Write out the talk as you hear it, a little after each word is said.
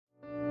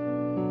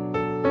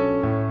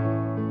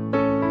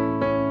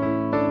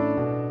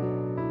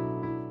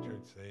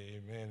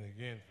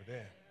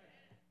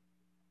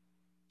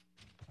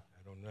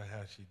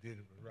she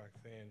did it, but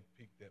Roxanne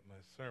peeked at my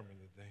sermon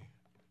today.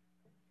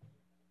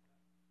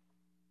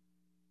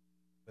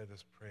 Let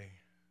us pray.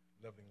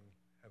 Loving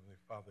Heavenly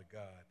Father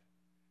God,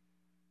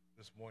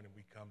 this morning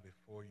we come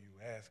before you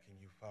asking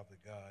you, Father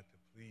God, to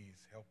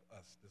please help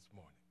us this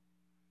morning.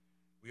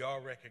 We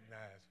all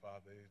recognize,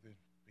 Father, it is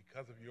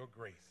because of your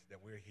grace that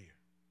we're here,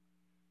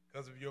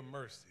 because of your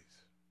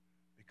mercies,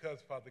 because,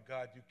 Father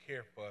God, you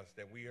care for us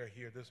that we are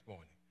here this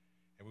morning,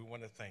 and we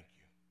want to thank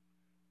you.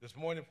 This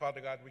morning,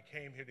 Father God, we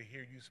came here to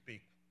hear you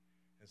speak,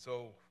 and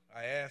so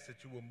I ask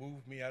that you will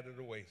move me out of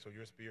the way so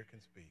your Spirit can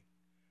speak.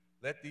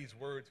 Let these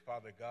words,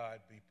 Father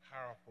God, be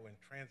powerful in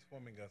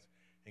transforming us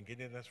and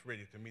getting us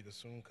ready to meet the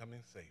soon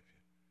coming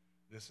Savior.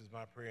 This is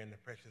my prayer in the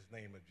precious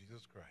name of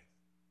Jesus Christ.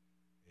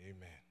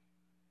 Amen.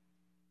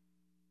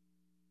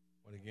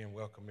 I want to again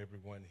welcome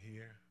everyone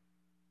here.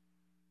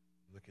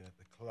 Looking at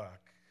the clock,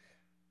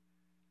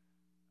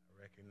 I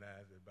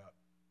recognize at about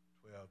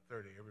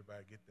 12:30,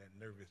 everybody get that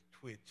nervous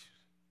twitch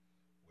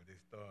where they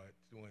start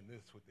doing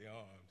this with their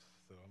arms.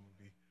 So I'm going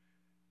to be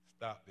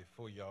stopped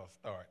before y'all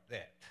start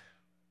that.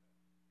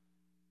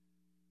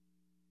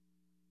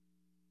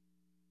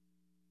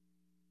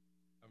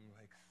 I'm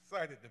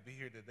excited to be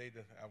here today.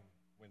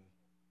 When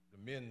the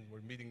men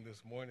were meeting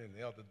this morning,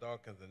 the Elder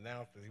Dawkins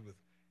announced that he was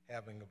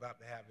about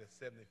to have his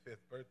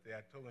 75th birthday.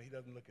 I told him he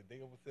doesn't look a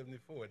day over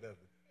 74, does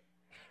he?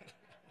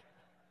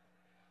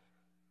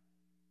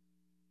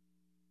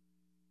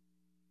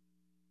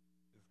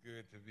 It's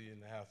good to be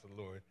in the house of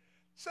the Lord.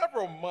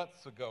 Several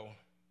months ago,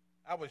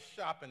 I was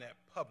shopping at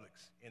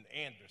Publix in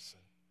Anderson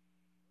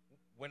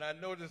when I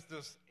noticed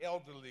this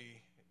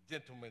elderly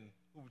gentleman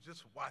who was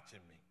just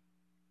watching me.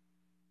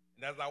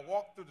 And as I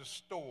walked through the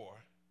store,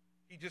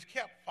 he just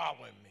kept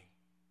following me.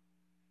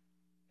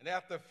 And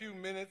after a few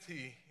minutes,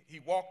 he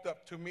walked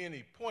up to me and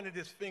he pointed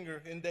his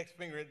index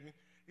finger at me.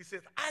 He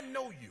says, "I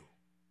know you."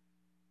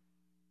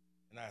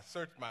 And I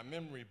searched my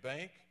memory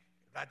bank.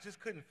 I just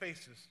couldn't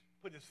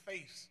put his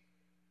face,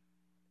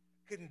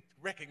 couldn't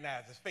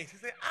recognize his face. He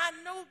said, "I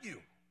know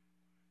you."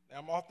 Now,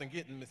 I'm often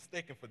getting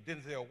mistaken for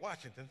Denzel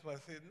Washington, so I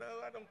said,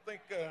 "No, I don't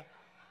think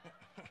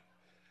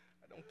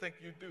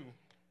you do."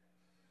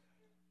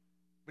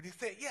 But he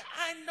said, "Yeah,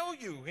 I know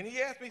you." And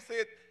he asked me, he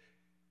said,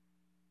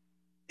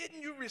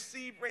 "Didn't you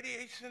receive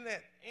radiation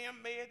at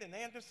AmMed in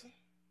Anderson?"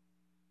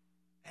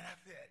 And I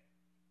said,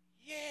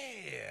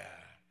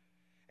 "Yeah."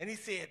 And he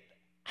said,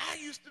 "I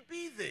used to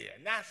be there."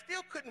 Now, I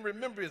still couldn't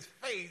remember his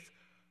face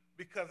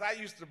because I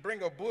used to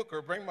bring a book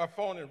or bring my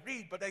phone and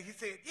read. But he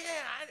said,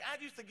 "Yeah, I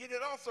used to get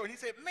it also." And he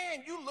said,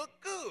 "Man, you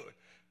look good."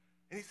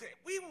 And he said,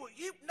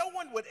 no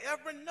one would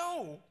ever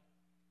know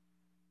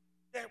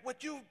that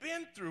what you've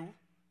been through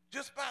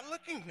just by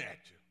looking at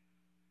you.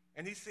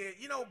 And he said,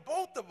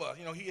 both of us,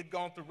 he had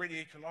gone through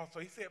radiation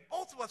also. He said,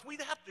 both of us,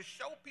 we'd have to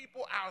show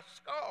people our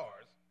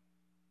scars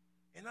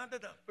in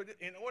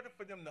order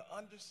for them to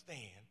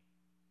understand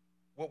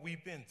what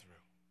we've been through.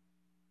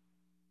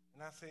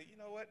 And I said, you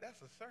know what?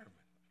 That's a sermon.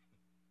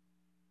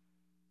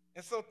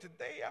 And so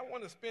today I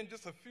want to spend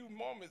just a few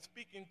moments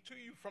speaking to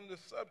you from the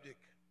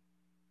subject,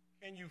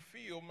 can you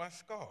feel my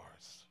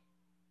scars?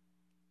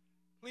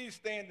 Please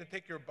stand and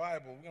take your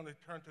Bible. We're going to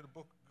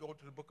go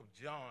to the book of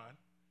John,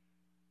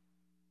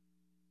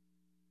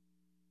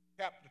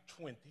 chapter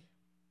 20,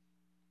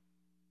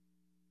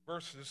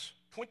 verses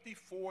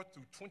 24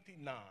 through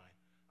 29.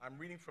 I'm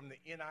reading from the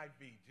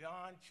NIV,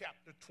 John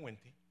chapter 20,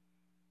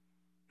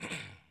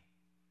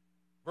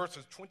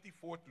 verses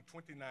 24 through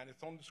 29.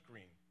 It's on the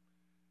screen.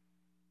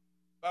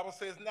 The Bible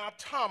says, "Now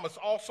Thomas,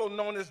 also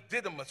known as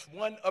Didymus,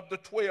 one of the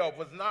 12,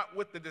 was not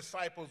with the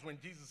disciples when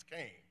Jesus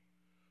came.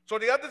 So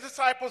the other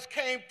disciples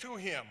came to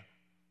him.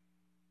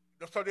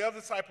 So the other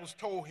disciples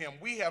told him,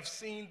 'We have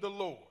seen the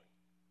Lord.'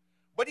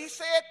 But he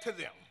said to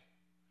them,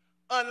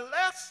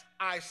 'Unless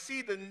I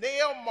see the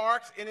nail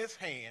marks in his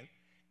hand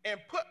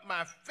and put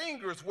my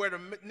fingers where the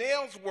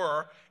nails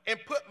were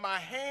and put my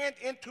hand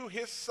into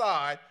his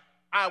side,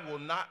 I will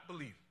not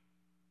believe.'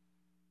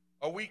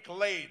 A week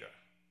later,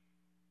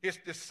 his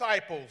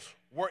disciples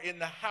were in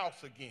the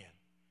house again,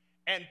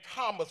 and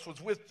Thomas was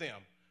with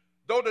them.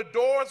 Though the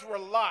doors were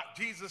locked,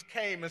 Jesus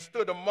came and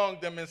stood among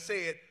them and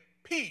said,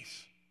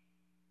 'Peace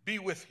be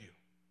with you.'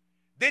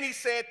 Then he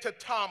said to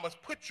Thomas,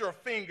 'Put your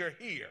finger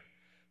here.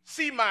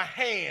 See my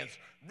hands.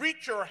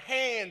 Reach your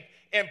hand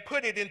and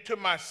put it into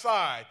my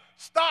side.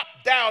 Stop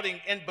doubting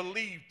and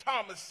believe.'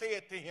 Thomas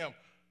said to him,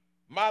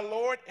 'My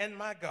Lord and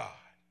my God.'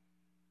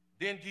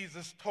 Then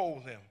Jesus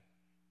told him,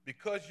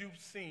 'Because you've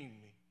seen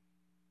me,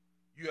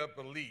 you have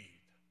believed.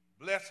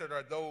 Blessed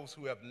are those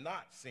who have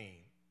not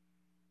seen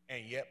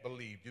and yet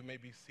believed.'" You may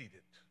be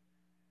seated.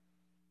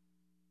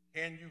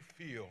 Can you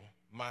feel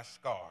my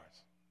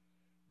scars?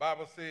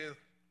 Bible says,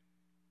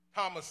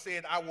 Thomas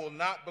said, "I will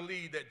not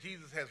believe that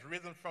Jesus has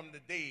risen from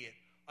the dead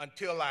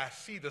until I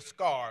see the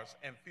scars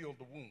and feel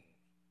the wounds."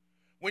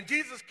 When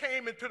Jesus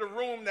came into the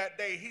room that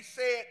day, he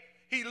said,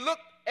 "Look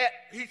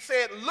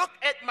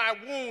at my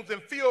wounds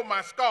and feel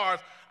my scars.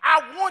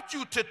 I want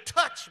you to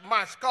touch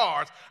my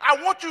scars.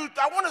 I want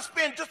to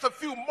spend just a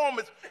few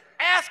moments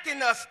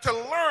asking us to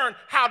learn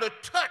how to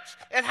touch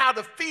and how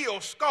to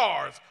feel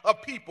scars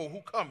of people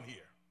who come here.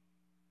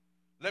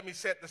 Let me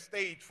set the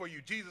stage for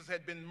you. Jesus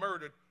had been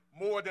murdered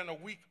more than a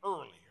week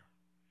earlier.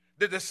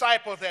 The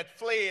disciples had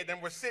fled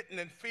and were sitting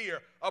in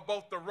fear of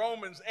both the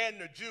Romans and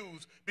the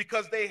Jews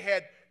because they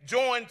had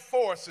joined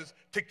forces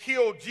to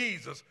kill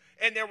Jesus.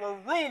 And there were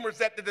rumors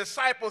that the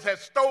disciples had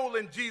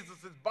stolen Jesus'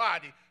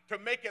 body to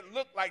make it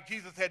look like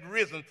Jesus had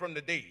risen from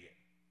the dead.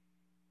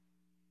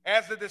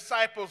 As the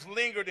disciples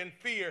lingered in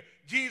fear,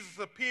 Jesus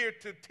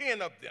appeared to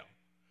 10 of them,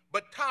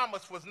 but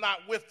Thomas was not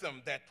with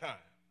them that time.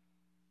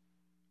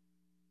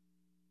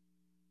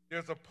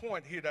 There's a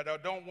point here that I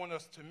don't want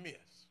us to miss.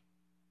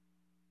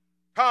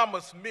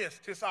 Thomas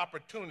missed his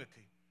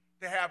opportunity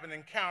to have an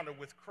encounter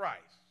with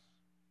Christ.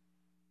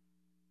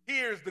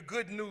 Here's the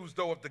good news,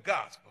 though, of the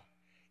gospel.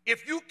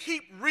 If you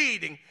keep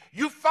reading,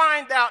 you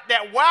find out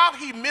that while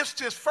he missed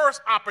his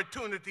first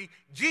opportunity,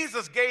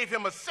 Jesus gave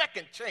him a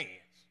second chance.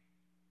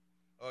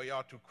 Oh,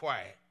 y'all too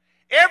quiet.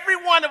 Every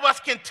one of us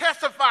can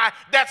testify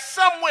that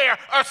somewhere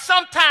or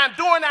sometime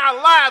during our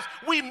lives,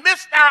 we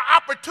missed our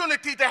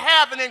opportunity to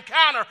have an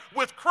encounter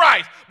with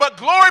Christ. But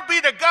glory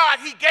be to God,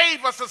 he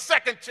gave us a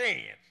second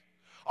chance.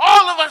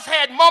 All of us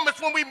had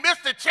moments when we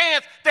missed a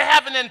chance to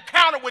have an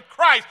encounter with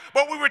Christ,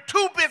 but we were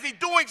too busy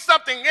doing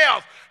something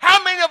else.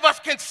 How many of us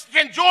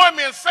can join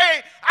me and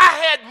say, I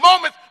had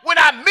moments when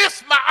I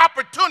missed my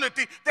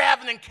opportunity to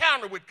have an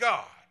encounter with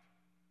God?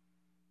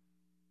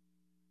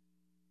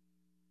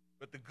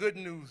 But the good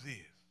news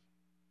is,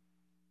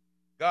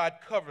 God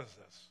covers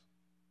us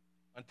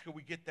until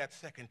we get that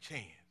second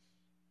chance.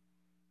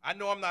 I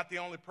know I'm not the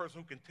only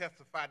person who can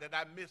testify that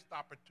I missed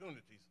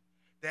opportunities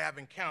to have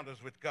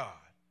encounters with God.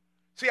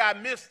 See, I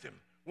missed him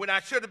when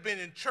I should have been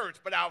in church,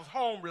 but I was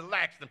home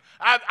relaxing.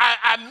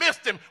 I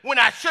missed him when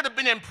I should have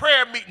been in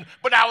prayer meeting,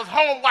 but I was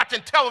home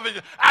watching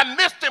television. I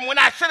missed him when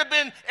I should have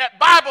been at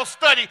Bible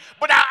study,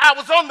 but I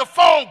was on the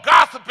phone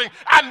gossiping.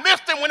 I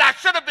missed him when I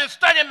should have been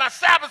studying my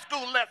Sabbath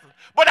school lessons,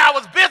 but I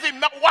was busy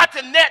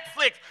watching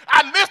Netflix.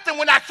 I missed him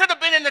when I should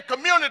have been in the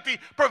community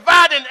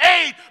providing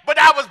aid, but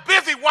I was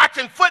busy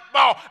watching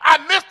football. I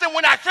missed him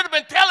when I should have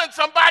been telling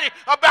somebody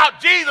about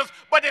Jesus,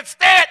 but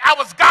instead I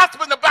was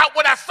gossiping about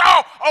what I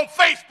saw on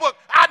Facebook.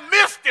 I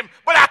missed him,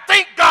 but I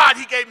thank God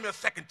he gave me a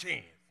second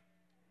chance.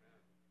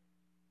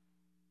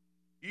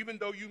 Even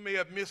though you may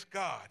have missed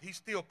God, he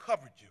still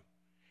covered you.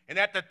 And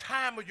at the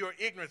time of your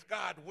ignorance,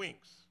 God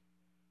winks.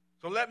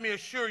 So let me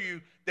assure you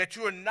that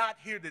you are not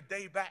here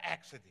today by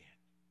accident.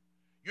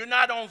 You're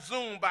not on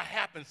Zoom by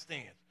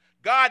happenstance.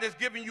 God has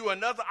given you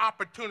another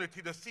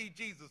opportunity to see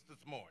Jesus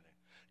this morning.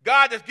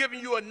 God has given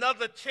you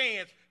another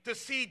chance to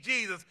see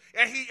Jesus,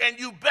 and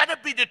you better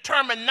be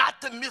determined not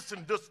to miss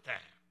him this time.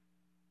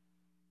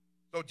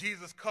 So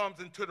Jesus comes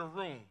into the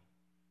room,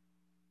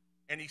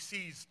 and he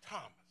sees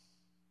Thomas.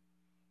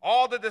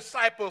 All the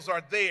disciples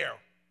are there.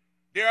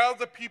 There are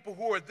other people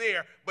who are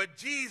there, but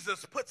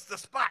Jesus puts the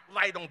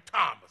spotlight on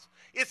Thomas.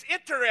 It's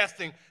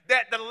interesting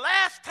that the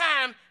last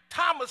time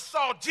Thomas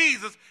saw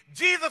Jesus,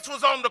 Jesus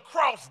was on the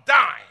cross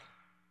dying.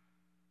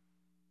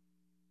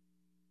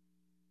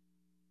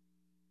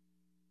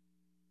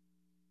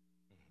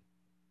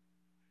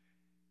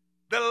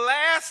 The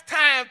last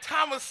time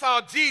Thomas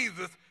saw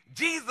Jesus,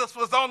 Jesus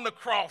was on the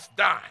cross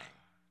dying.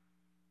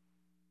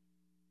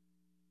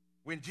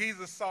 When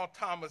Jesus saw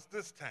Thomas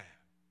this time,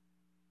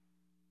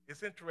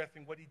 it's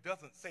interesting what he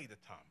doesn't say to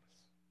Thomas.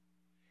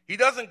 He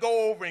doesn't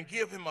go over and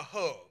give him a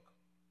hug,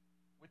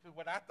 which is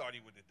what I thought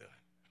he would have done.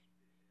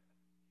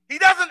 He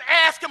doesn't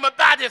ask him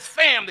about his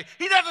family.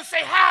 He doesn't say,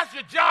 how's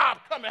your job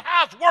coming?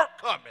 How's work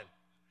coming?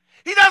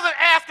 He doesn't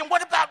ask him,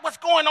 what about what's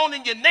going on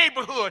in your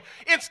neighborhood?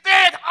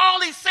 Instead,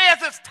 all he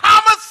says is,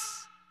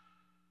 Thomas,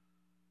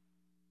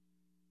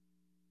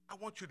 I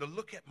want you to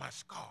look at my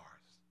scars,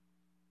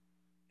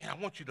 and I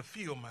want you to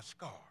feel my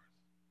scars.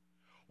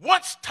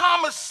 Once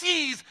Thomas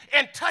sees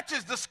and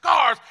touches the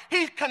scars,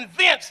 he's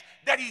convinced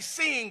that he's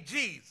seeing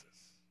Jesus.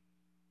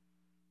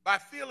 By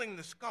feeling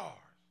the scars,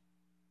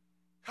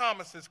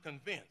 Thomas is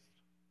convinced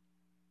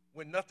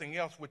when nothing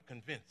else would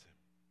convince him.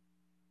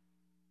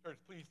 Church,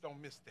 please don't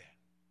miss that.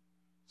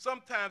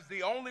 Sometimes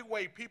the only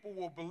way people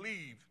will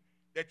believe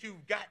that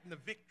you've gotten the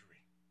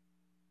victory,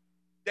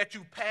 that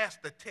you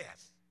passed the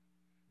test,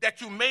 that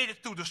you made it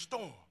through the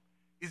storm,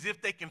 is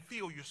if they can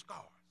feel your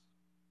scars.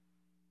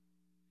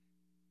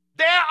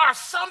 There are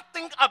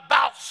something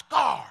about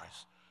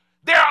scars.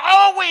 They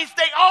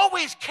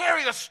always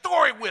carry a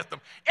story with them.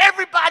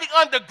 Everybody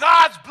under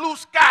God's blue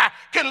sky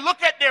can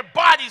look at their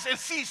bodies and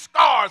see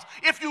scars.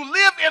 If you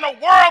live in a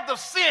world of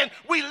sin,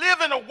 we live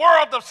in a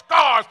world of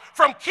scars.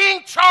 From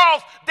King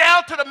Charles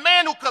down to the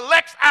man who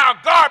collects our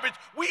garbage,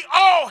 we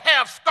all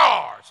have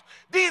scars.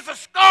 These are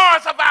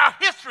scars of our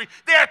history.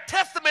 They're a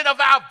testament of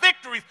our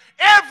victories.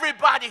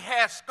 Everybody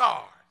has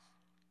scars.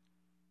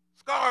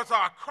 Scars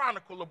are a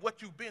chronicle of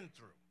what you've been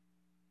through.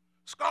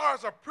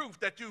 Scars are proof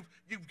that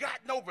you've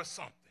gotten over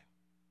something.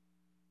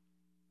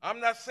 I'm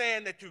not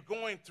saying that you're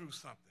going through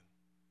something.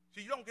 So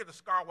you don't get a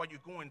scar while you're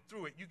going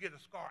through it. You get a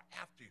scar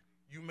after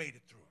you made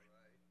it through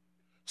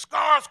it.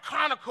 Scars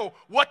chronicle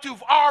what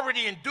you've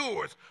already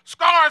endured.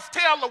 Scars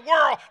tell the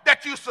world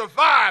that you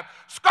survived.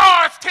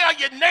 Scars tell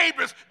your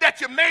neighbors that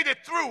you made it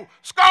through.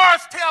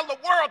 Scars tell the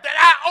world that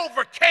I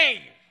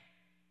overcame.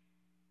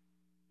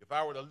 If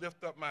I were to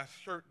lift up my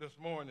shirt this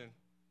morning,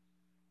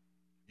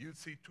 you'd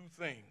see two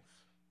things.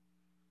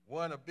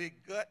 One, a big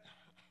gut,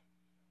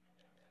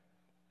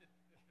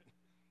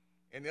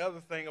 and the other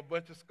thing, a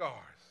bunch of scars.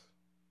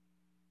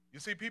 You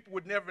see, people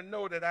would never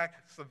know that I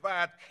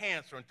survived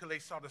cancer until they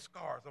saw the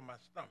scars on my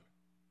stomach.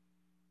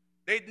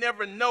 They'd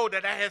never know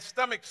that I had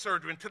stomach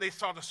surgery until they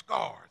saw the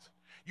scars.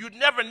 You'd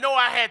never know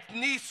I had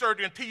knee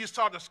surgery until you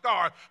saw the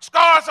scars.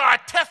 Scars are a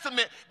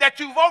testament that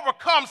you've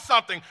overcome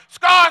something.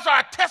 Scars are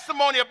a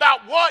testimony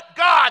about what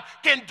God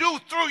can do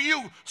through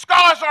you.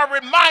 Scars are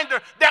a reminder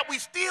that we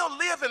still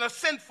live in a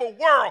sinful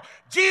world.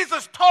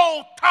 Jesus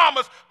told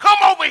Thomas, come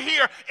over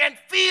here and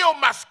feel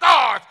my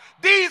scars.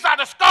 These are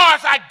the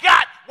scars I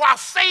got while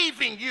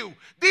saving you.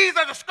 These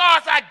are the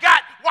scars I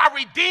got while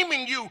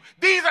redeeming you.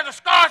 These are the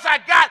scars I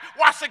got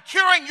while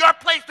securing your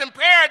place in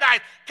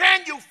paradise.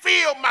 Can you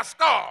feel my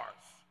scars?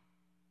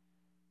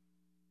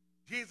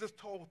 Jesus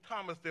told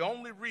Thomas the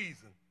only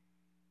reason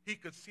he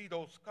could see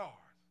those scars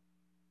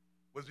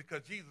was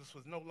because Jesus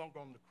was no longer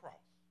on the cross.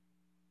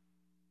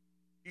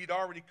 He'd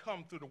already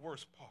come through the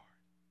worst part.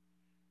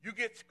 You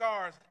get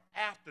scars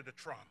after the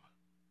trauma,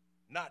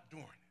 not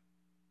during it.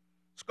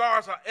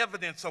 Scars are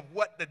evidence of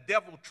what the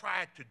devil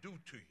tried to do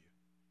to you.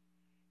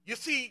 You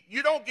see,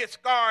 you don't get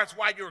scars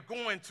while you're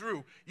going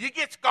through. You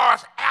get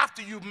scars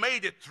after you've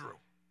made it through.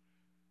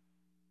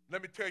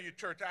 Let me tell you,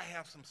 church, I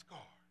have some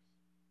scars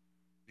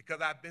because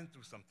I've been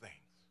through some things.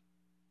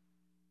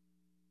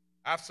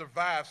 I've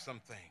survived some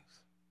things.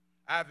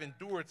 I've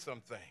endured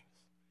some things.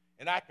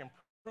 And I can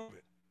prove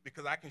it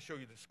because I can show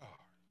you the scars.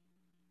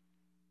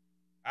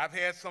 I've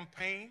had some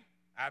pain.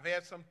 I've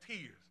had some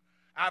tears.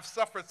 I've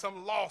suffered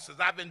some losses.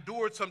 I've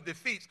endured some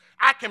defeats.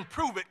 I can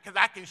prove it because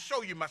I can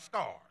show you my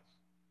scars.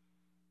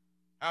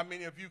 How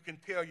many of you can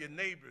tell your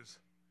neighbors,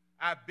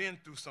 I've been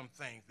through some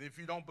things? If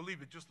you don't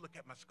believe it, just look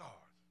at my scars.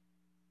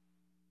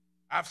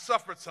 I've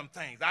suffered some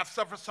things. I've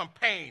suffered some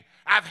pain.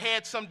 I've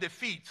had some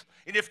defeats.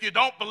 And if you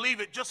don't believe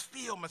it, just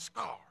feel my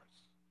scars.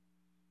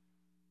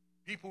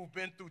 People who've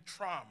been through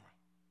trauma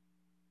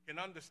can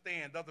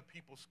understand other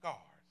people's scars.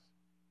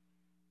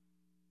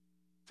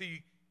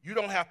 See, you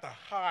don't have to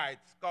hide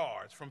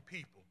scars from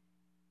people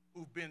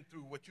who've been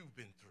through what you've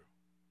been through.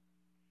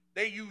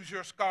 They use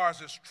your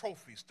scars as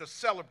trophies to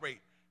celebrate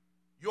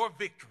your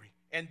victory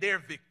and their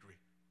victory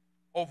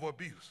over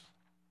abuse.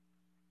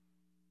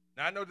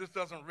 Now, I know this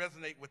doesn't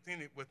resonate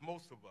with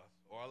most of us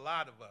or a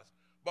lot of us,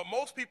 but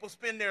most people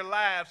spend their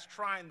lives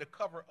trying to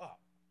cover up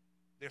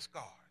their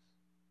scars.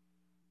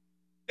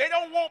 They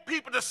don't want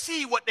people to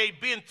see what they've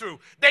been through.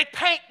 They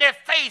paint their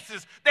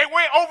faces. They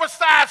wear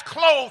oversized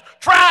clothes,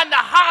 trying to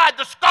hide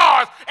the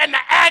scars and the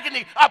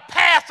agony of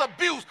past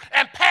abuse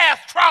and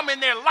past trauma in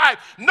their life.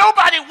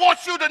 Nobody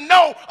wants you to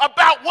know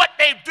about what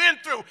they've been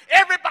through.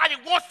 Everybody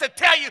wants to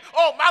tell you,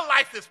 oh, my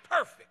life is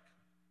perfect.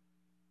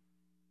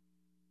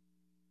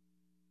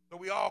 So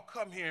we all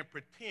come here and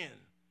pretend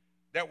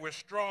that we're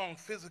strong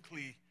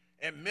physically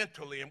and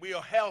mentally, and we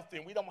are healthy,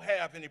 and we don't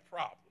have any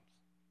problems.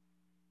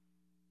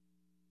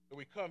 So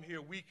we come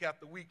here week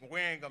after week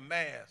wearing a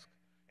mask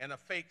and a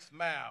fake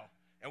smile,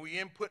 and we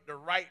input the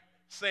right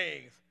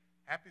sayings.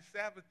 Happy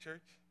Sabbath,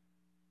 church.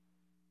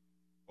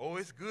 Oh,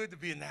 it's good to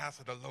be in the house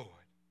of the Lord.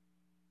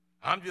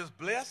 I'm just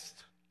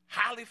blessed,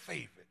 highly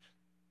favored.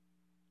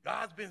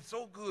 God's been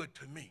so good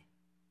to me.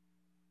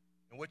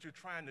 And what you're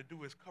trying to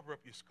do is cover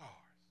up your scars.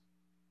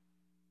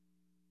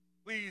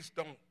 Please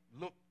don't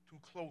look too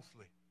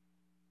closely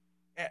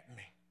at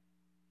me,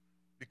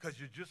 because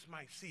you just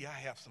might see I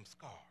have some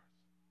scars.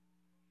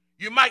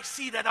 You might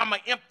see that I'm an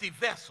empty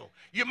vessel.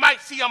 You might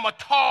see I'm a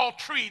tall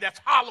tree that's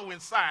hollow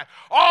inside.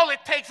 All it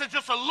takes is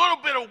just a little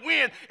bit of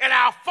wind, and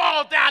I'll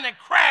fall down and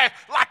crash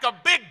like a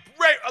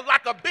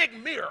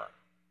big mirror.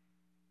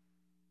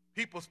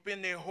 People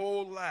spend their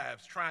whole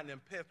lives trying to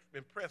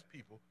impress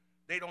people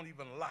they don't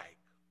even like.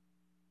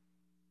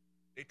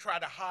 They try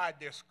to hide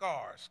their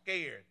scars,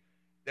 scared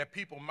that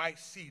people might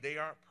see they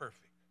aren't perfect.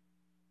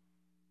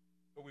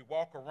 So we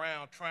walk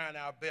around trying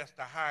our best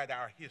to hide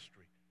our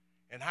history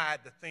and hide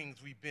the things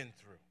we've been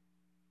through.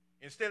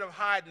 Instead of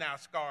hiding our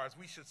scars,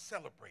 we should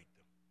celebrate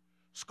them.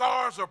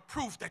 Scars are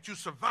proof that you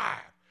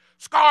survived.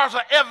 Scars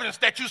are evidence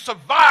that you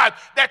survived,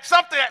 that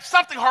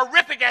something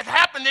horrific has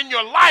happened in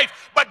your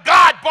life, but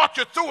God brought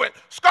you through it.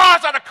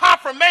 Scars are the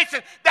confirmation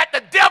that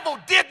the devil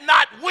did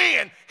not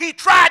win. He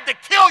tried to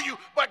kill you,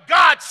 but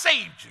God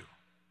saved you.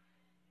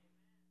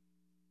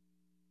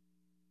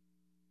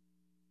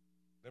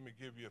 Let me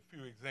give you a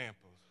few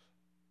examples.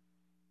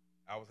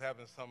 I was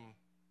having some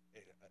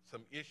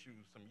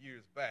issues some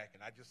years back,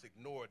 and I just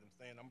ignored them,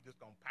 saying I'm just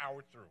going to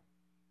power through.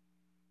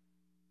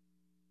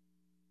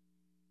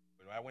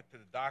 But I went to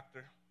the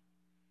doctor,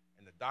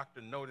 and the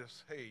doctor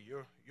noticed, hey,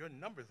 your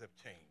numbers have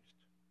changed.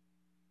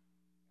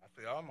 I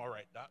said, oh, I'm all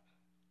right, doc.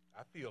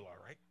 I feel all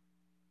right.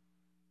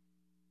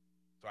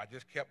 So I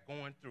just kept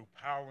going through,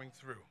 powering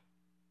through.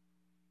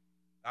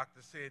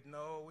 Doctor said,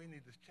 no, we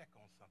need to check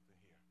on something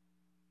here.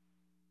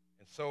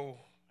 And so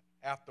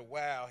after a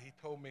while, he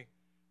told me,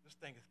 this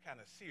thing is kind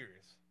of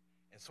serious.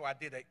 And so I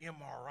did an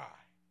MRI.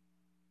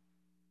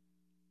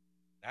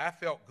 Now, I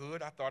felt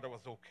good. I thought it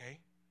was okay.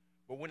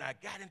 But when I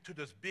got into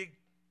this big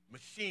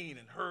machine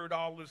and heard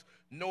all this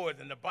noise,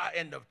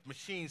 and the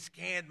machine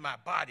scanned my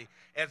body,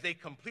 as they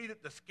completed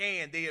the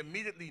scan, they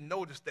immediately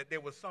noticed that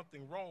there was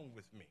something wrong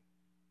with me.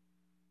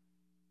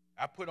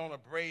 I put on a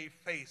brave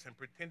face and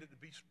pretended to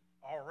be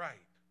all right.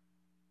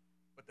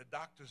 But the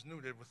doctors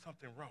knew there was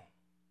something wrong.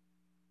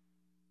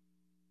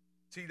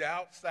 See, the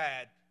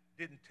outside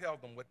didn't tell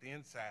them what the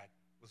inside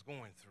was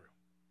going through.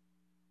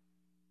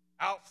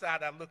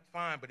 Outside, I looked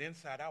fine, but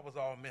inside, I was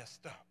all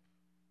messed up.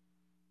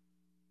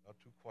 Not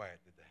too quiet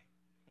today.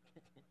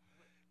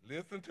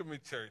 Listen to me,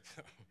 church.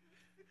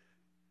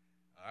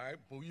 All right,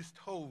 move your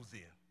toes in.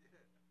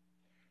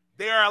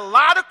 There are a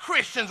lot of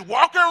Christians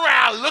walking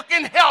around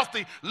looking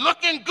healthy,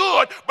 looking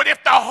good, but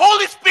if the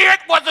Holy Spirit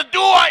was to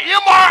do an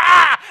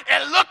MRI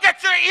and look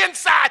at your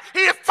inside,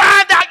 he'd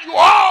find out you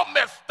all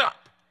messed up.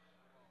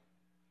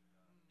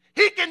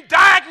 He can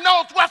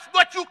diagnose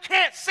what you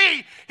can't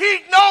see. He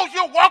knows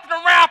you're walking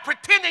around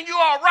pretending you're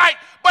all right,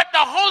 but the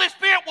Holy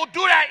Spirit will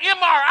do that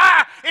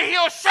MRI, and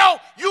he'll show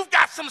you've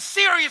got some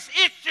serious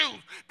issues.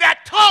 That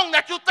tongue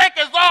that you think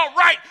is all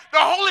right, the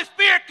Holy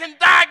Spirit can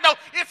diagnose.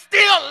 It's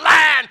still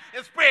lying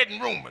and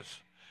spreading rumors.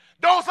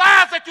 Those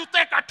eyes that you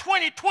think are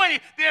 20/20,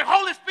 the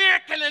Holy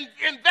Spirit can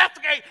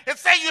investigate and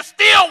say you're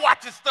still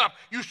watching stuff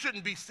you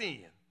shouldn't be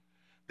seeing.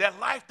 That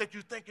life that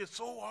you think is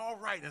so all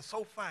right and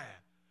so fine,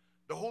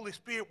 the Holy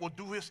Spirit will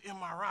do his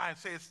MRI and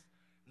says,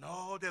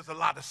 no, there's a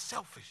lot of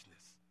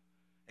selfishness,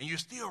 and you're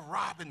still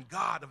robbing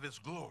God of his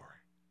glory.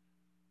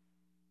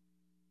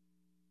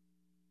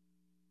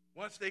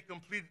 Once they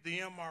completed the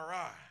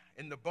MRI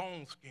and the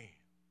bone scan,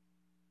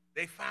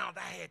 they found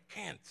I had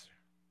cancer.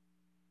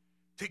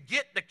 To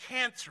get the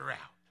cancer out,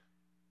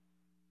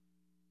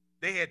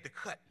 they had to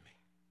cut me.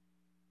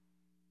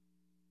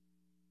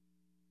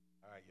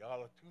 All right,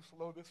 y'all are too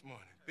slow this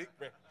morning. Big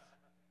breakfast.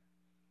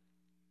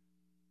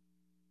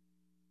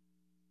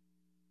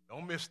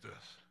 Don't miss this.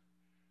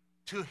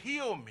 To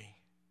heal me,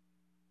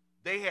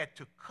 they had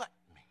to cut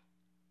me.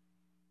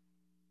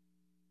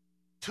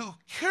 To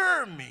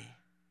cure me,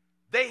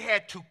 they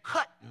had to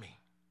cut me.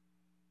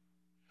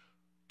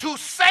 To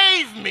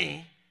save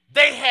me,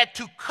 they had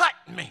to cut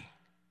me.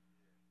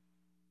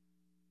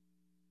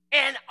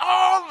 And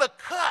all the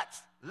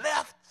cuts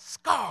left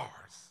scars.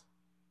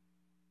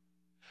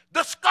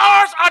 The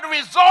scars are the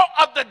result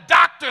of the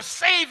doctor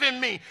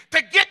saving me.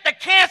 To get the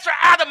cancer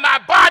out of my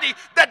body,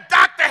 the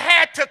doctor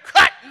had to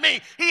cut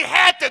me. He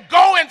had to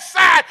go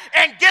inside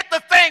and get the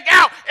thing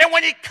out. And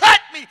when he cut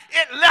me,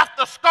 it left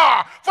a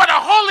scar. For the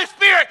Holy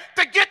Spirit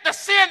to get the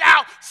sin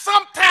out,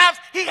 sometimes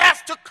he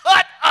has to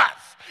cut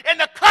us. And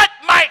the cut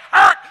might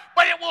hurt,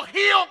 but it will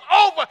heal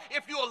over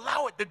if you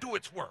allow it to do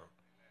its work.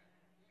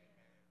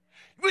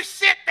 We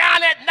sit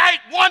down at night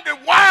wondering,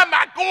 why am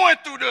I going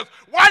through this?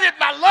 Why did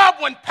my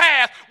loved one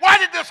pass? Why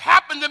did this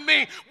happen to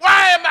me?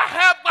 Why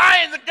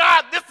isn't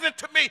God listening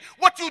to me?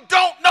 What you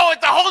don't know is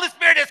the Holy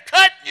Spirit is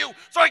cutting you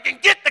so he can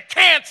get the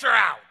cancer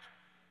out.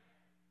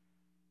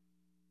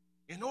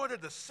 In order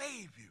to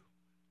save you,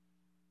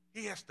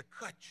 he has to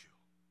cut you.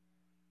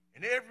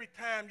 And every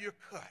time you're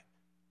cut,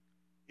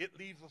 it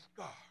leaves a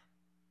scar.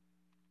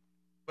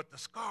 But the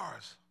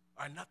scars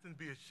are nothing to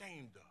be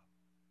ashamed of.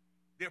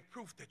 They're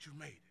proof that you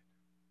made it.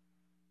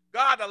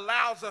 God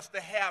allows us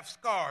to have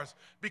scars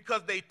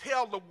because they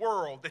tell the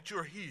world that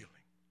you're healing.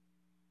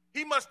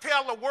 He must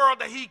tell the world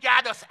that he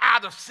got us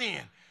out of sin.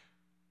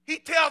 He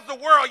tells the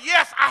world,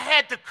 yes, I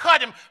had to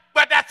cut him,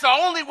 but that's the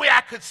only way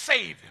I could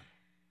save him.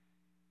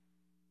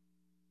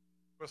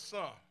 For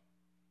some,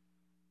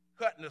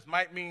 cutting us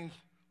might mean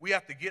we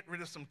have to get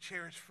rid of some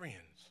cherished friends.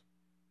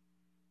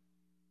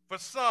 For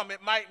some,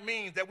 it might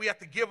mean that we have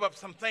to give up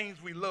some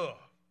things we love.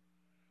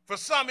 For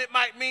some, it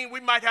might mean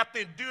we might have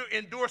to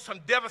endure some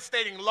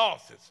devastating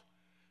losses.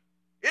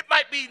 It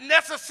might be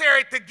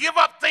necessary to give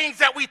up things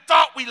that we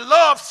thought we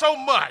loved so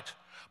much.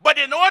 But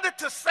in order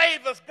to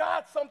save us,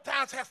 God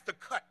sometimes has to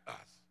cut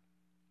us.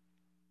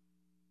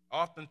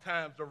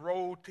 Oftentimes, the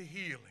road to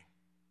healing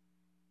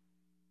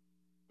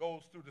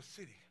goes through the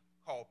city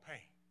called pain.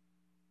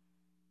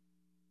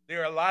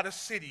 There are a lot of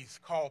cities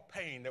called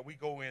pain that we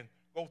go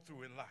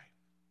through in life.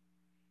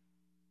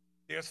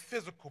 There's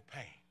physical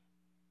pain.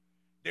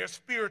 There's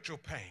spiritual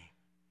pain.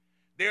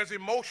 There's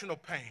emotional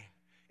pain.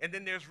 And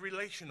then there's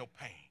relational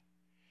pain.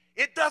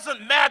 It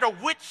doesn't matter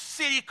which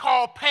city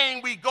called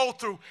pain we go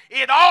through.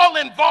 It all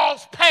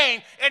involves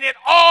pain, and it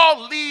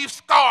all leaves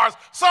scars.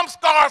 Some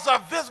scars are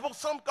visible.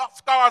 Some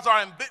scars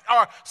are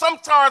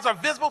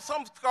visible.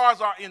 Some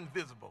scars are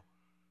invisible.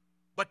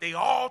 But they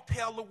all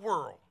tell the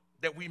world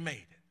that we made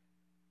it.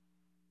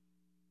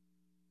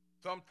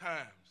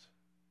 Sometimes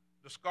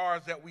the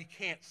scars that we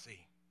can't see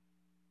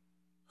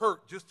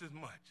hurt just as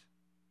much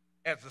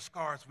as the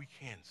scars we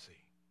can see.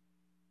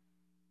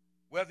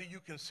 Whether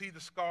you can see the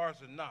scars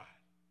or not,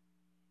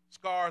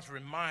 scars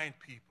remind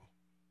people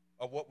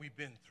of what we've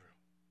been through.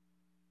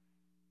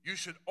 You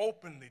should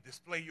openly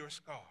display your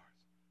scars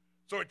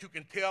so that you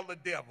can tell the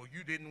devil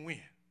you didn't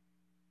win.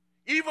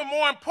 Even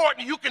more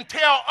important, you can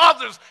tell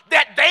others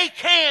that they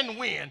can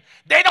win.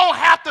 They don't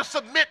have to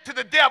submit to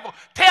the devil.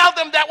 Tell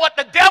them that what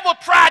the devil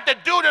tried to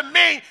do to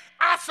me,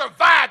 I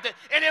survived it.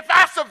 And if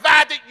I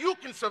survived it, you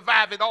can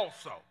survive it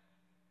also.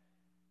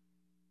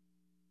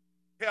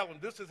 Tell them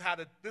this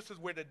is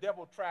where the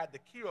devil tried to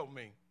kill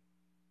me,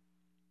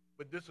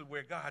 but this is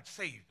where God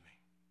saved me.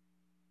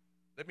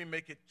 Let me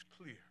make it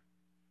clear.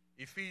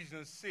 In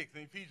Ephesians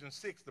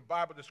 6, the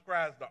Bible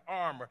describes the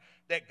armor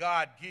that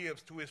God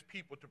gives to his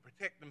people to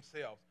protect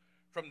themselves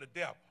from the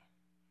devil.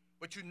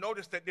 But you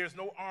notice that there's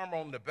no armor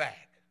on the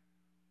back.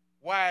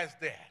 Why is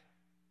that?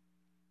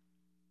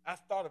 I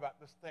thought about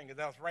this thing as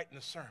I was writing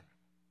the sermon.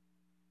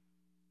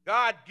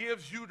 God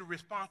gives you the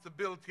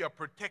responsibility of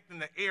protecting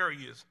the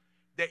areas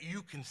that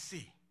you can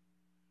see.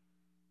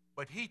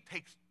 But he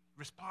takes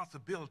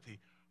responsibility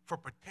for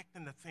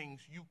protecting the things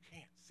you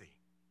can't see.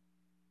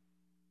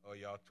 Oh,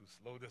 y'all too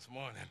slow this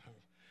morning.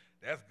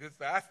 That's good.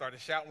 So I started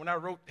shouting when I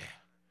wrote that.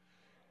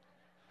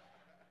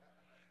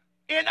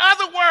 In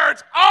other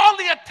words, all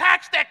the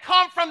attacks that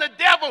come from the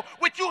devil,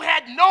 which you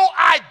had no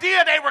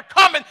idea they were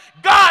coming,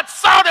 God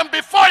saw them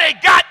before they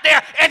got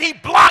there, and he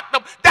blocked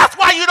them. That's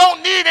why you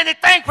don't need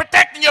anything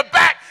protecting your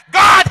back.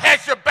 God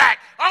has your back.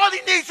 All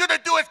he needs you to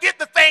do is get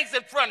the things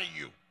in front of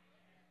you.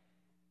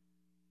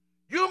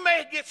 You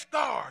may get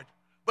scarred,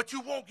 but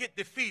you won't get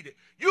defeated.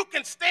 You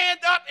can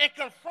stand up and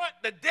confront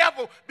the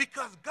devil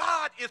because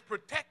God is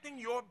protecting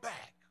your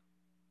back.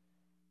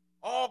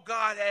 All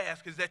God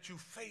asks is that you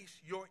face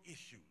your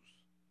issues.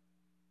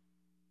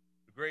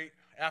 The great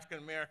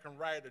African-American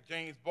writer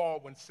James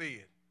Baldwin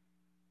said,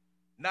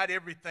 "Not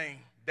everything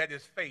that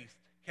is faced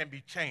can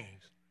be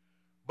changed,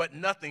 but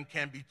nothing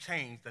can be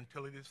changed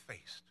until it is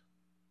faced.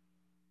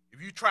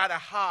 If you try to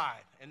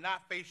hide and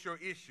not face your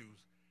issues,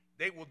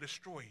 they will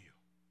destroy you.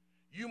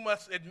 You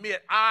must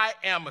admit, I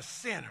am a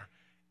sinner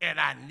and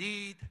I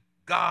need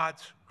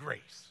God's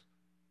grace.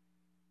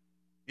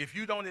 If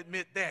you don't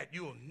admit that,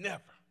 you will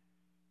never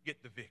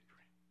get the victory."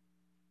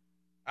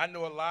 I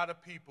know a lot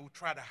of people who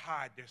try to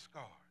hide their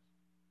scars.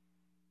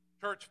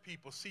 Church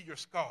people see your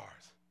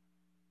scars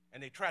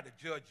and they try to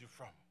judge you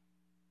from them.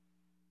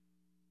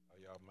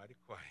 Oh, y'all mighty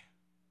quiet.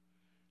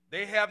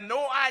 They have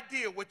no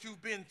idea what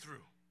you've been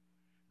through.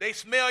 They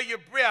smell your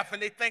breath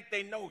and they think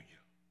they know you.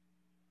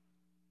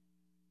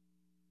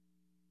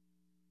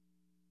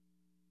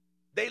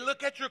 They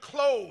look at your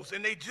clothes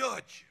and they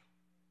judge you.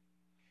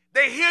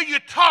 They hear you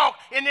talk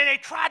and then they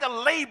try to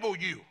label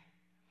you.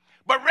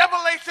 But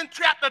Revelation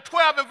chapter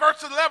 12 and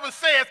verse 11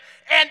 says,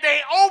 "And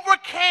they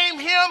overcame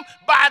him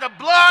by the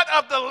blood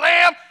of the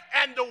Lamb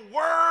and the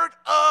word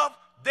of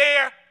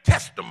their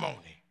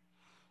testimony."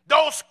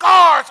 Those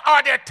scars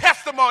are their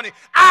testimony.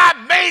 I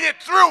made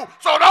it through,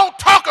 so don't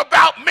talk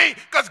about me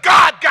because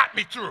God got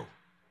me through.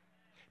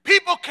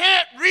 People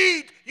can't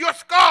read your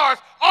scars.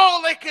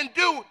 All they can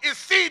do is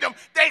see them.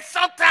 They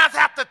sometimes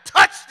have to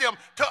touch them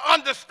to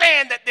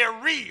understand that they're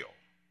real.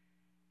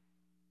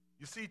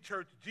 You see,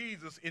 church,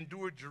 Jesus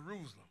endured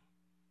Jerusalem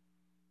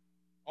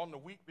on the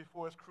week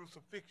before his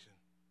crucifixion.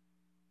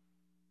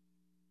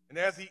 And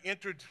as he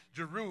entered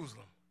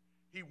Jerusalem,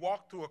 he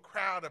walked through a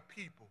crowd of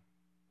people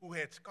who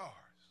had scars.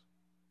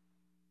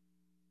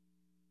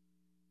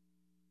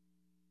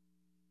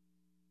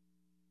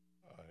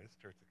 Oh, this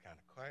church is kind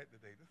of quiet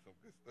today. This is some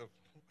good stuff.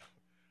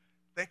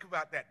 Think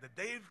about that.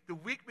 The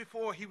week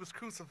before he was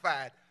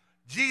crucified,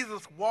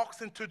 Jesus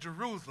walks into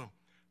Jerusalem.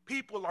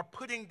 People are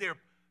putting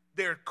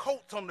their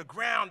coats on the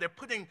ground. They're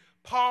putting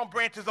palm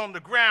branches on the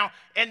ground,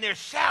 and they're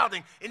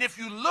shouting. And if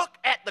you look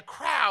at the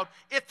crowd,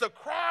 it's a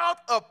crowd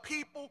of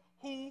people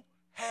who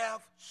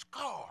have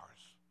scars.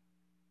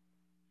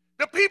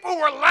 The people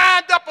were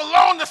lined up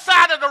along the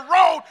side of the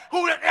road.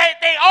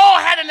 They all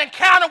had an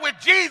encounter with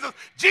Jesus.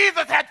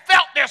 Jesus had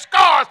felt their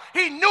scars.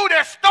 He knew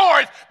their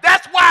stories.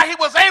 That's why he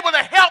was able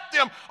to help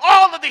them.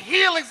 All of the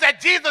healings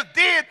that Jesus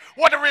did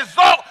were the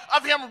result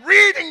of him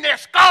reading their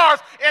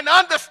scars and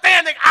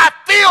understanding, I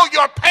feel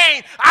your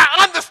pain.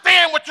 I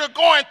understand what you're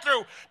going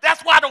through.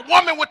 That's why the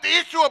woman with the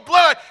issue of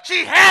blood,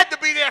 she had to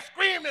be there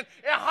screaming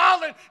and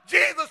hollering,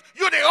 Jesus,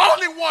 you're the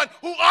only one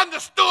who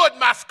understood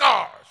my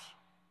scars.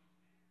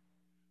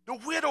 The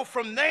widow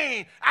from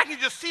Nain, I can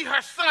just see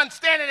her son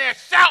standing there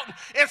shouting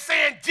and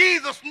saying,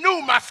 Jesus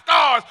knew my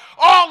scars.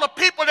 All the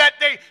people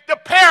the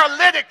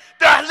paralytic,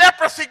 the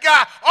leprosy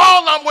guy,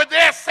 all of them were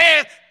there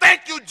saying,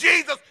 thank you,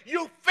 Jesus,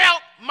 you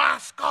felt my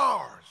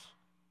scars.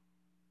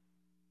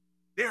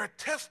 They're a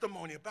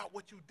testimony about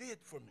what you did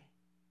for me.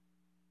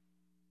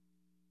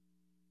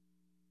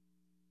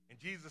 And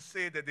Jesus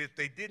said that if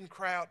they didn't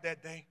cry out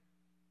that day,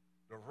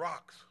 the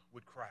rocks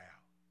would cry out.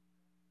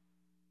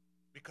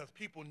 Because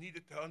people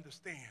needed to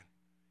understand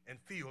and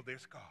feel their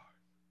scars.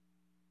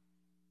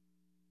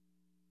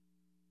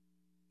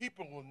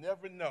 People will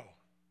never know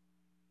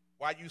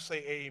why you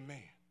say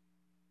amen.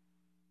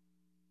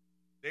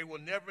 They will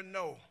never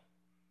know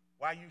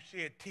why you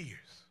shed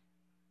tears.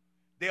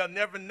 They'll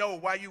never know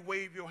why you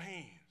wave your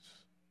hands.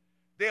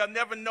 They'll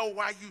never know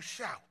why you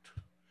shout.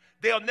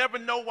 They'll never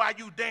know why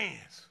you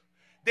dance.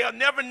 They'll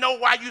never know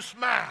why you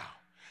smile.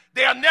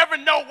 They'll never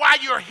know why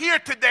you're here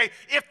today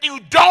if you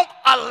don't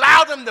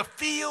allow them to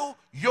feel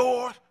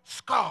your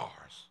scars.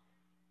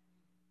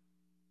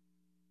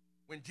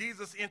 When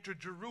Jesus entered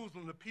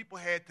Jerusalem, the people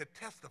had to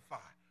testify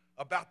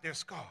about their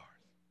scars.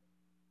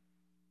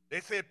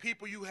 They said,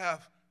 people, you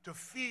have to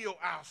feel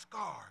our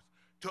scars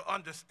to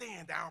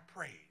understand our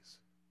praise.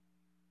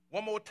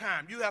 One more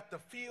time, you have to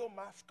feel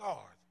my scars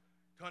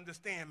to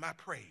understand my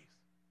praise.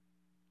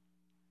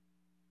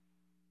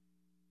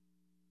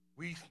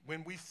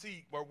 When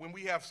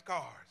we have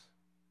scars,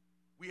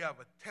 we have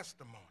a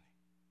testimony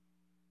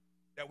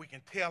that we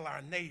can tell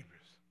our neighbors,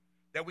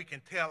 that we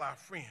can tell our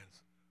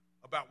friends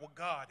about what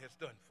God has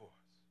done for us.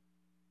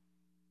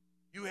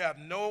 You have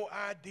no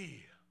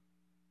idea.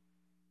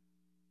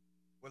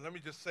 Well, let me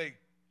just say,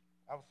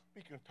 I was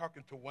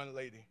talking to one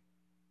lady,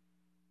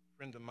 a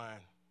friend of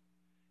mine,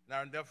 and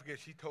I'll never forget,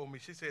 she told me,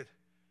 she said,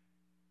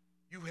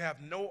 you have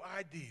no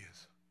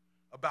ideas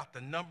about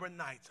the number of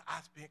nights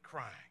I spent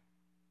crying.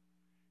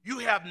 You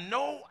have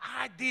no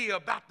idea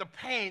about the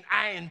pain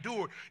I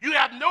endured. You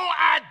have no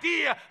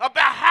idea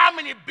about how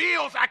many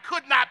bills I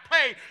could not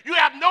pay. You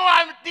have no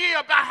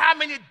idea about how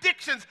many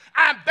addictions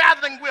I'm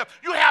battling with.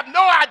 You have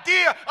no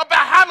idea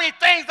about how many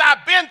things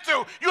I've been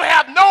through. You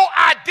have no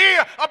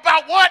idea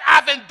about what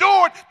I've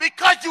endured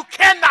because you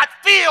cannot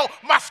feel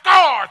my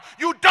scars.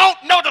 You don't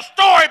know the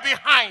story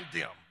behind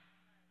them.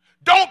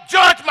 Don't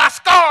judge my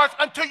scars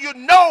until you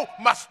know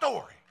my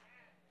story.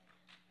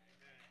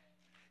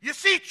 You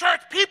see,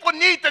 church, people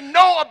need to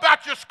know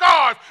about your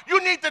scars.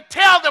 You need to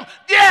tell them,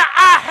 yeah,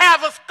 I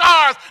have a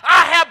scars.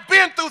 I have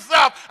been through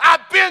stuff.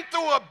 I've been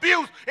through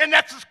abuse, and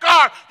that's a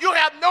scar. You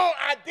have no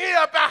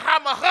idea about how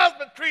my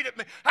husband treated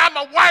me, how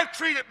my wife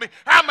treated me,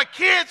 how my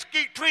kids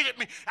treated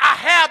me. I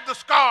have the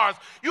scars.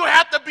 You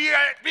have to be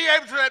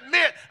able to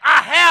admit,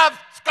 I have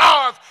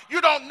scars.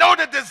 You don't know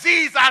the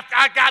disease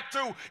I got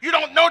through. You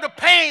don't know the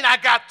pain I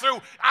got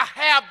through. I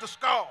have the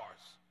scars.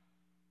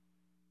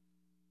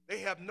 They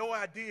have no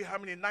idea how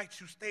many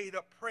nights you stayed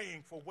up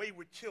praying for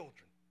wayward children.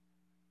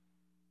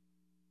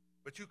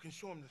 But you can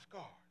show them the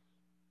scars.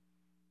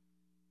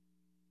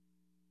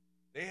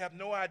 They have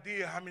no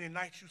idea how many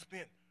nights you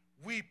spent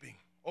weeping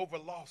over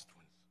lost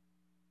ones.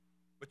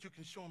 But you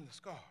can show them the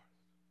scars.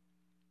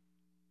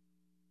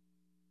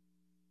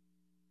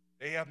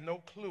 They have no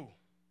clue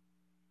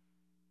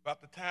about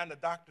the time the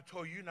doctor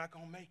told you you're not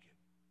going to make it.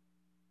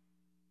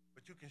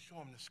 But you can show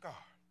them the scar.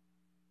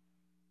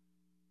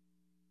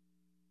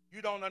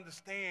 You don't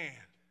understand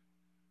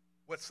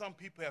what some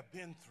people have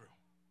been through.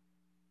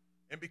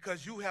 And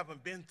because you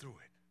haven't been through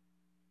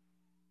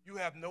it, you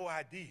have no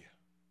idea.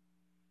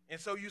 And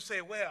so you say,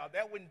 well,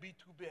 that wouldn't be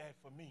too bad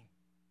for me.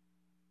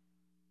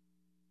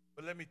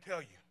 But let me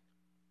tell you,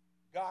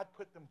 God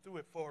put them through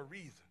it for a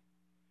reason.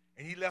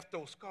 And he left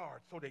those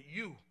scars so that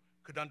you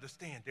could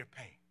understand their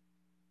pain.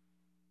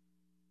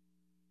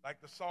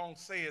 Like the song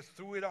says,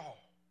 through it all,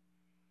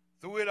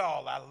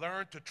 I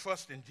learned to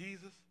trust in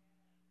Jesus.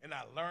 And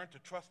I learned to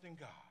trust in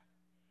God.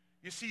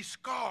 You see,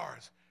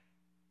 scars,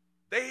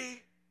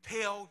 they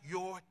tell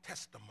your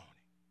testimony.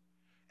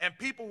 And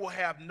people will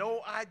have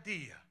no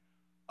idea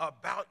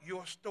about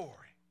your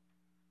story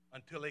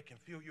until they can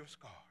feel your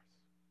scars.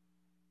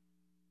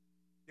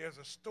 There's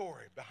a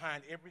story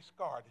behind every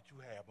scar that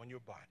you have on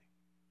your body.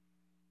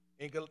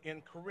 In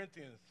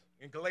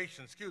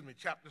Galatians,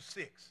 chapter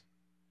 6,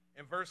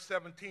 in verse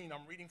 17,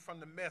 I'm reading from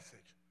the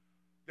Message.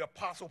 The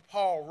Apostle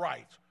Paul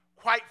writes,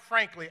 quite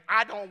frankly,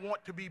 I don't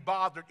want to be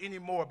bothered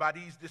anymore by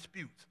these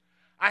disputes.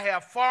 I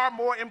have far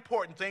more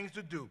important things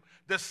to do.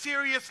 The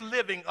serious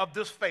living of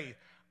this faith.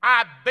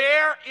 I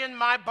bear in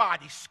my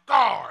body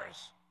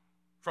scars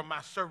from my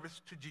service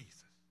to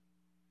Jesus.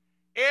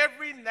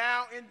 Every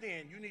now and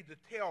then, you need to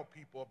tell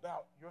people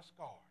about your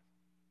scars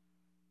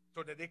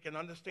so that they can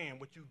understand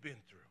what you've been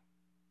through.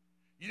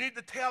 You need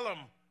to tell them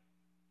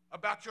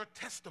about your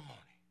testimony.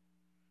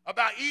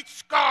 About each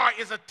scar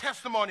is a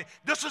testimony.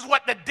 This is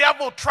what the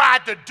devil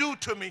tried to do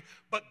to me,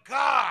 but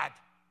God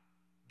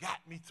got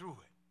me through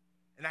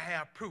it. And I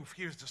have proof.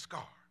 Here's the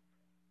scar.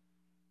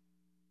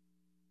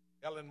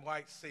 Ellen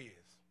White says,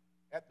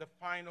 at the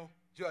final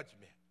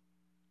judgment,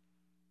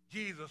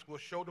 Jesus will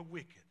show the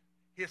wicked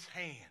his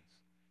hands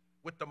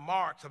with the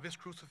marks of his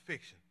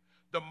crucifixion,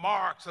 the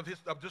marks of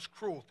this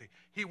cruelty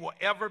he will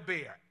ever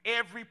bear.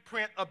 Every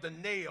print of the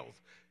nails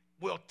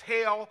will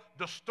tell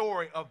the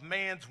story of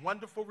man's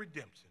wonderful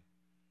redemption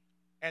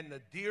and the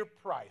dear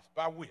price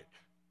by which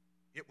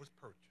it was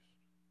purchased.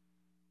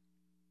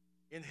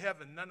 In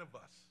heaven, none of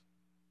us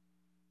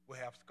will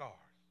have scars.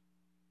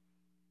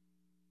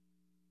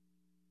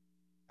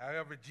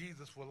 However,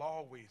 Jesus will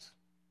always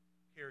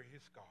carry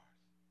his scars.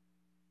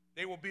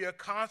 They will be a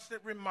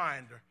constant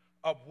reminder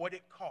of what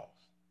it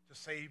costs to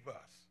save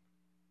us.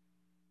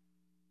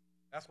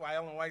 That's why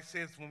Ellen White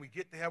says when we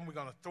get to heaven, we're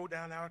going to throw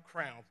down our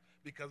crowns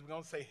because we're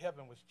going to say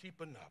heaven was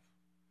cheap enough.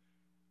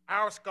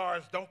 Our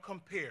scars don't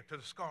compare to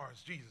the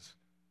scars Jesus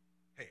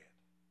had.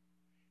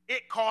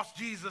 It cost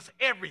Jesus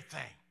everything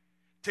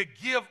to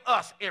give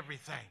us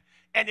everything.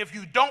 And if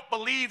you don't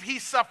believe he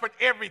suffered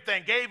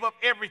everything, gave up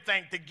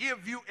everything to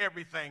give you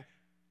everything,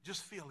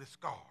 just feel his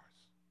scars.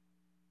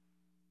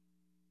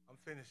 I'm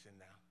finishing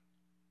now.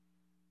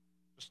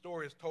 The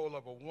story is told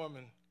of a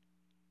woman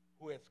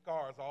who had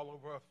scars all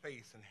over her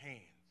face and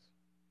hands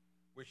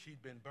where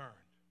she'd been burned.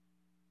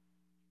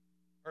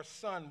 Her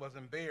son was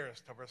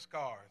embarrassed of her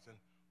scars and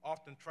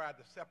often tried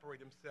to separate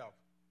himself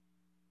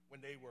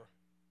when they were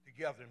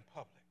together in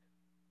public.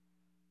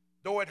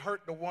 Though it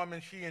hurt the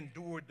woman, she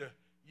endured the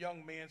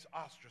young man's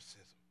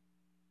ostracism.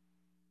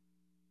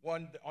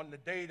 On the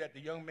day that the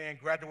young man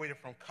graduated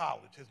from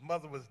college, his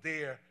mother was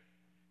there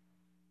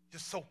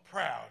just so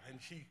proud, and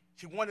she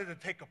wanted to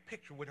take a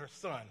picture with her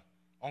son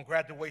on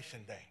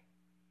graduation day.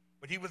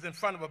 But he was in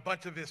front of a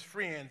bunch of his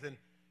friends, and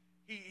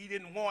he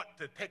didn't want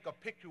to take a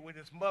picture with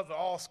his mother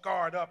all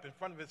scarred up in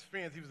front of his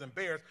friends. He was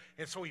embarrassed,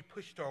 and so he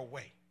pushed her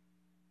away.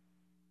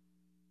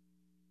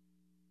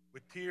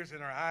 With tears in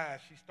her eyes,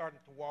 she started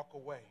to walk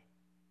away.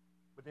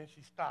 But then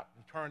she stopped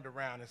and turned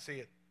around and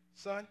said,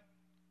 "Son,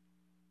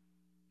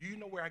 do you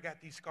know where I got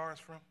these scars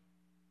from?"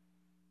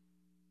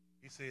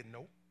 He said,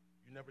 "No,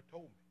 you never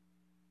told me."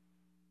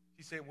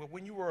 She said, "Well,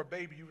 when you were a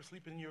baby, you were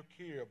sleeping in your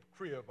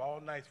crib all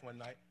night one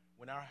night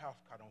when our house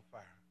caught on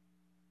fire.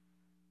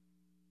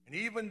 And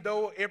even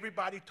though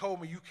everybody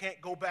told me you can't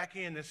go back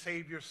in and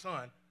save your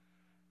son,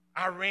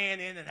 I ran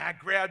in and I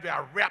grabbed you,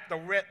 I wrapped a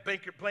red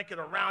blanket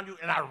around you,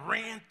 and I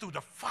ran through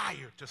the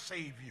fire to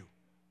save you.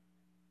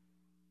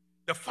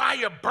 The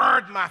fire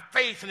burned my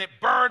face and it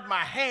burned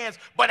my hands,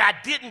 but I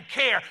didn't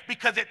care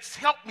because it's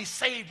helped me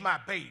save my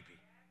baby.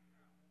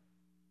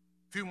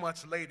 A few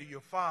months later,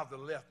 your father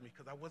left me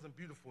because I wasn't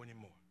beautiful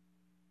anymore.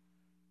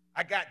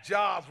 I got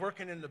jobs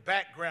working in the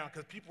background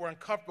because people were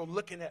uncomfortable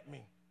looking at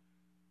me.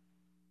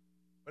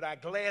 But I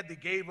gladly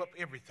gave up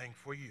everything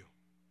for you.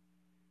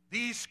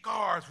 These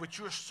scars, which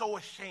you're so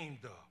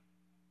ashamed of,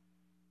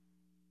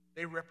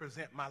 they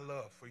represent my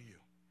love for you.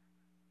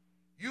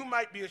 You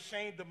might be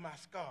ashamed of my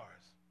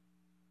scars,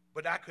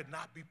 but I could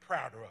not be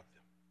prouder of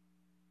them."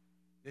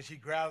 Then she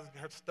grabbed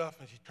her stuff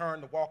and she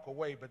turned to walk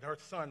away, but her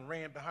son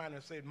ran behind her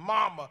and said,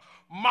 Mama,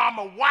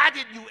 why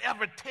didn't you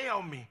ever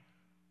tell me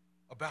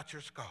about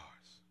your scars?"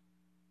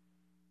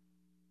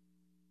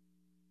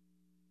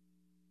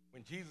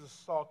 When Jesus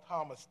saw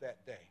Thomas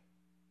that day,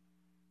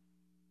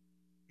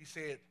 he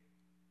said,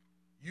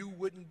 "You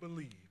wouldn't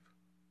believe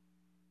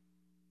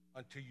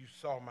until you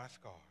saw my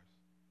scars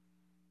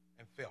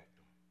and felt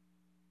them."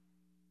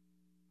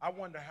 I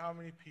wonder how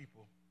many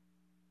people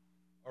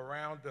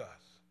around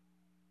us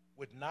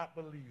would not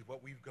believe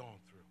what we've gone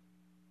through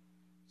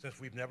since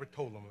we've never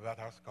told them about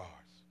our scars.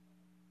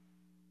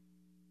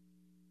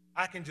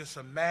 I can just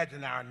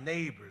imagine our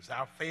neighbors,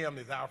 our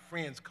families, our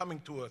friends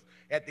coming to us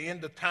at the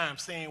end of time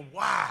saying,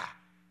 "Why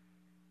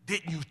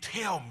didn't you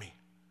tell me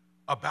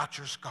about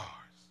your scars?"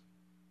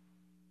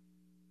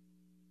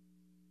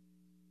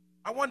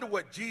 I wonder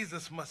what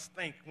Jesus must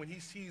think when he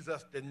sees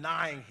us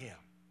denying him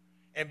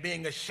and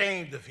being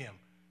ashamed of him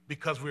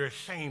because we're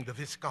ashamed of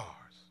his scars.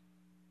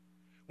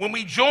 When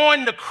we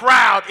join the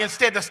crowd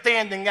instead of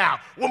standing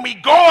out. When we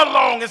go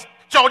along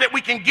so that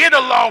we can get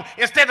along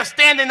instead of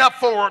standing up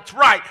for what's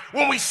right.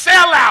 When we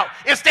sell out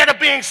instead of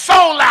being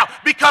sold out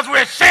because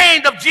we're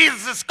ashamed of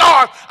Jesus'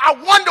 scars. I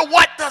wonder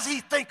what does he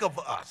think of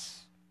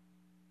us?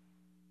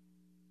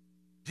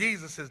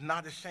 Jesus is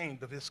not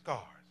ashamed of his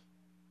scars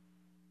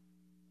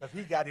because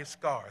he got his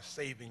scars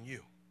saving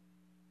you.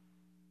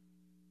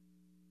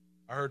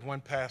 I heard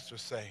one pastor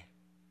say,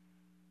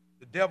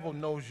 "The devil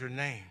knows your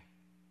name,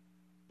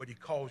 but he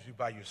calls you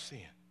by your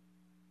sin.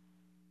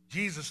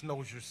 Jesus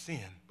knows your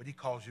sin, but he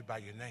calls you by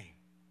your name."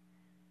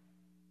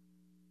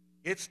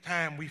 It's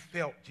time we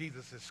felt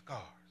Jesus'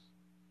 scars.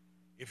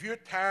 If you're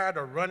tired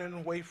of running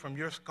away from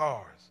your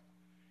scars,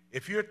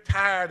 if you're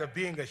tired of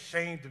being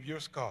ashamed of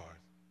your scars,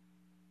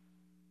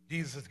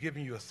 Jesus is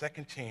giving you a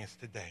second chance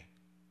today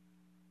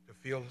to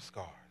feel the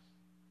scars.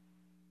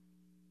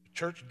 The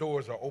church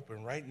doors are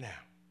open right now.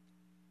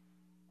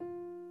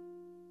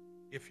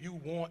 If you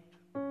want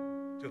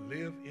to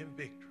live in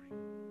victory,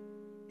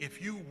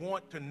 if you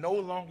want to no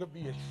longer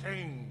be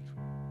ashamed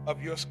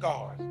of your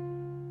scars,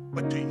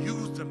 but to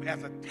use them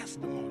as a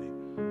testimony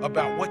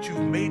about what you've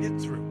made it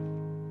through,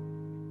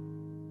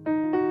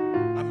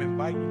 I'm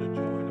inviting you to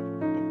join a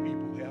group of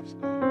people who have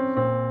scars,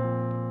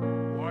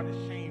 who aren't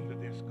ashamed of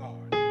their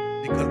scars,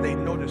 because they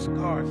know their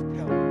scars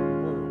tell the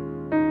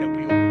world that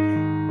we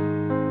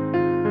overcame.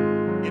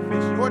 If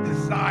it's your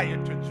desire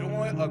to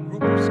join a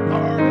group of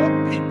scarred up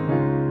people,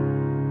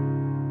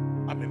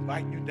 I'm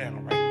inviting you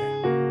down right now.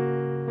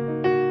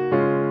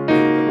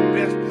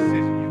 Best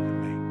decision you can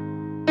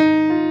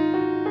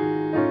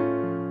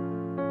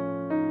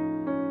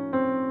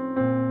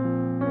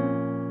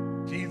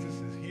make. Jesus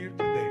is here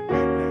today,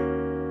 right now,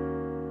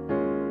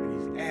 and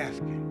he's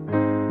asking,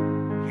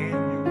 can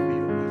you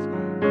feel my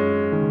scars?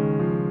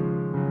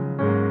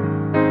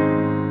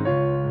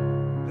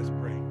 Let's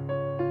pray.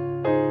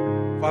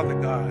 Father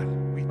God,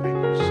 we thank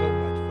you so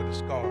much for the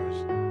scars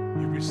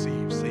you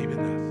received saving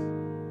us.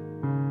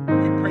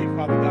 We pray,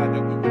 Father God,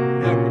 that we would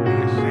never be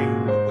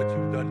ashamed of what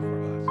you've done for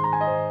us.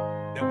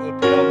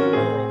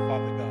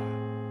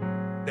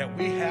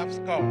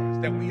 have scars,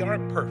 that we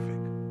aren't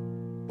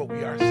perfect, but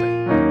we are saved.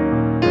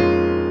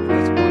 And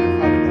this morning,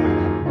 Father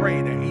God, I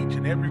pray that each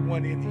and every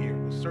one in here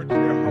will search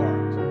their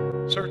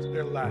hearts, search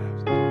their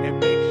lives, and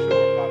make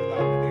sure, Father God,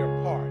 that they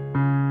are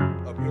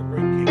part of your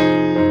great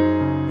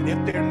kingdom. And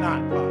if they're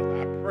not,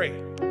 Father, I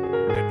pray